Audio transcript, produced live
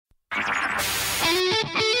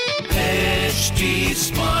HT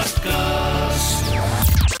Smartcast.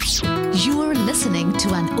 You are listening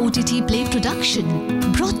to an OTT Play production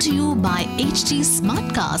brought to you by HT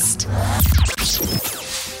Smartcast.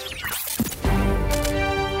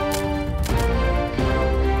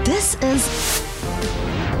 This is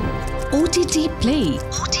OTT Play.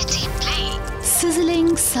 OTT Play.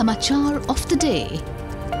 Sizzling Samachar of the Day.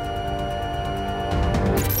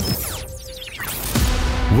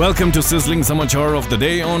 Welcome to Sizzling Samachar of the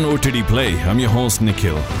Day on OTT Play. I'm your host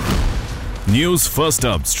Nikhil. News first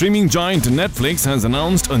up. Streaming giant Netflix has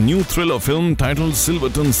announced a new thriller film titled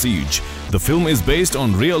Silverton Siege. The film is based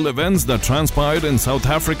on real events that transpired in South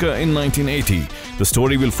Africa in 1980. The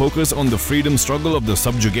story will focus on the freedom struggle of the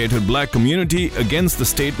subjugated black community against the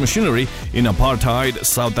state machinery in apartheid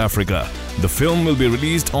South Africa. The film will be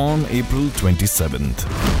released on April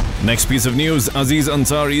 27th. Next piece of news, Aziz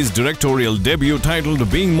Ansari's directorial debut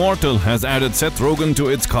titled Being Mortal has added Seth Rogen to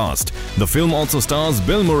its cast. The film also stars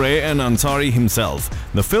Bill Murray and Ansari himself.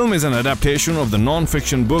 The film is an adaptation of the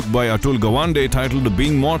non-fiction book by Atul Gawande titled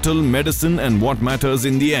Being Mortal, Medicine and What Matters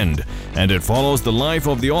in the End, and it follows the life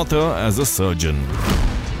of the author as a surgeon.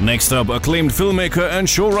 Next up, acclaimed filmmaker and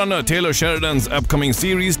showrunner Taylor Sheridan's upcoming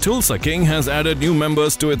series Tulsa King has added new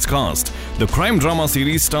members to its cast. The crime drama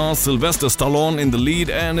series stars Sylvester Stallone in the lead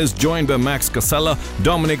and is joined by Max Casella,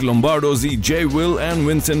 Dominic Lombardozzi, Jay Will and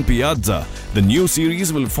Vincent Piazza. The new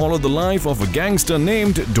series will follow the life of a gangster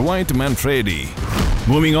named Dwight Manfredi.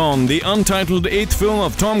 Moving on, the untitled 8th film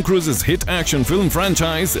of Tom Cruise's hit action film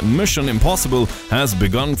franchise Mission Impossible has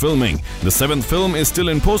begun filming. The 7th film is still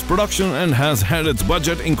in post-production and has had its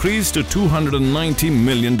budget increased to $290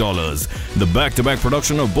 million. The back-to-back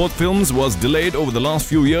production of both films was delayed over the last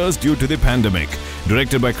few years due to the pandemic.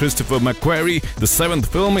 Directed by Christopher McQuarrie, the 7th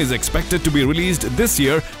film is expected to be released this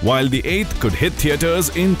year, while the 8th could hit theaters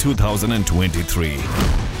in 2023.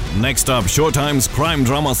 Next up, Showtime's crime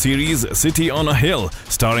drama series City on a Hill,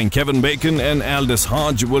 starring Kevin Bacon and Aldous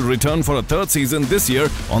Hodge, will return for a third season this year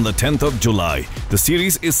on the 10th of July. The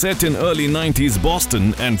series is set in early 90s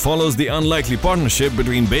Boston and follows the unlikely partnership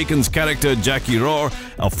between Bacon's character Jackie Rohr,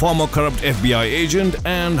 a former corrupt FBI agent,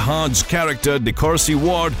 and Hodge's character DeCourcy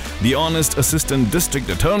Ward, the honest assistant district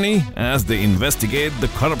attorney, as they investigate the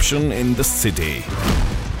corruption in the city.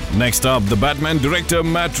 Next up, the Batman director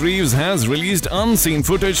Matt Reeves has released unseen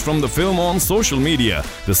footage from the film on social media.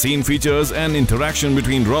 The scene features an interaction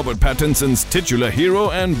between Robert Pattinson's titular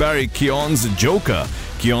hero and Barry Keoghan's Joker.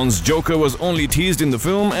 Keoghan's Joker was only teased in the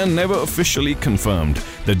film and never officially confirmed.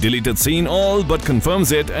 The deleted scene all but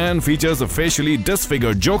confirms it and features a facially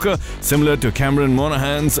disfigured Joker similar to Cameron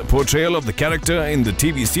Monaghan's portrayal of the character in the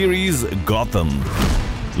TV series Gotham.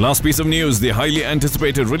 Last piece of news, the highly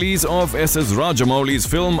anticipated release of S.S. Rajamouli's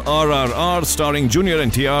film RRR starring Junior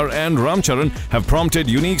NTR and Ram Charan have prompted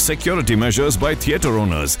unique security measures by theatre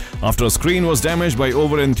owners. After a screen was damaged by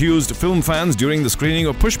over-enthused film fans during the screening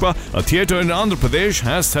of Pushpa, a theatre in Andhra Pradesh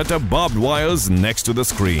has set up barbed wires next to the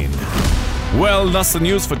screen. Well, that's the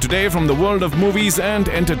news for today from the world of movies and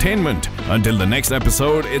entertainment. Until the next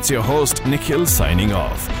episode, it's your host Nikhil signing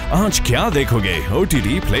off. Aaj kya dekhoge?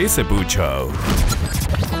 OTT Play se poocho.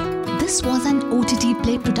 This was an OTT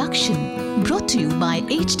Play production brought to you by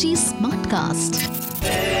HT Smartcast.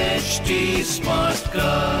 HT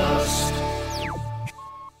Smartcast.